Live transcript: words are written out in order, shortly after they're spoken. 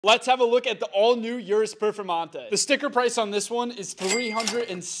Let's have a look at the all-new Urus Performante. The sticker price on this one is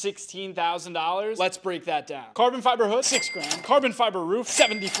 $316,000. Let's break that down. Carbon fiber hood, $6 grand. Carbon fiber roof,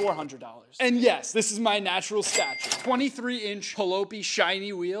 $7,400. And yes, this is my natural stature. 23-inch Jalopy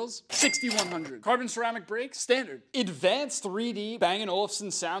shiny wheels, $6,100. Carbon ceramic brakes, standard. Advanced 3D Bang & Olufsen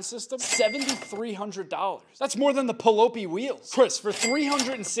sound system, $7,300. That's more than the Jalopy wheels. Chris, for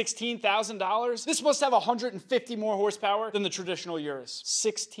 $316,000, this must have 150 more horsepower than the traditional Urus.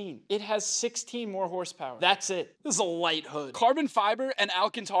 16. It has 16 more horsepower. That's it. This is a light hood. Carbon fiber and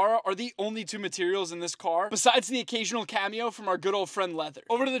Alcantara are the only two materials in this car, besides the occasional cameo from our good old friend leather.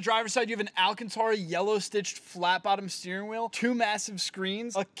 Over to the driver's side, you have an Alcantara yellow stitched flat bottom steering wheel, 2 massive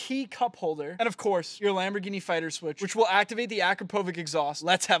screens, a key cup holder, and of course, your Lamborghini fighter switch, which will activate the Akrapovic exhaust.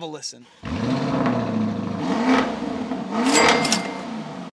 Let's have a listen.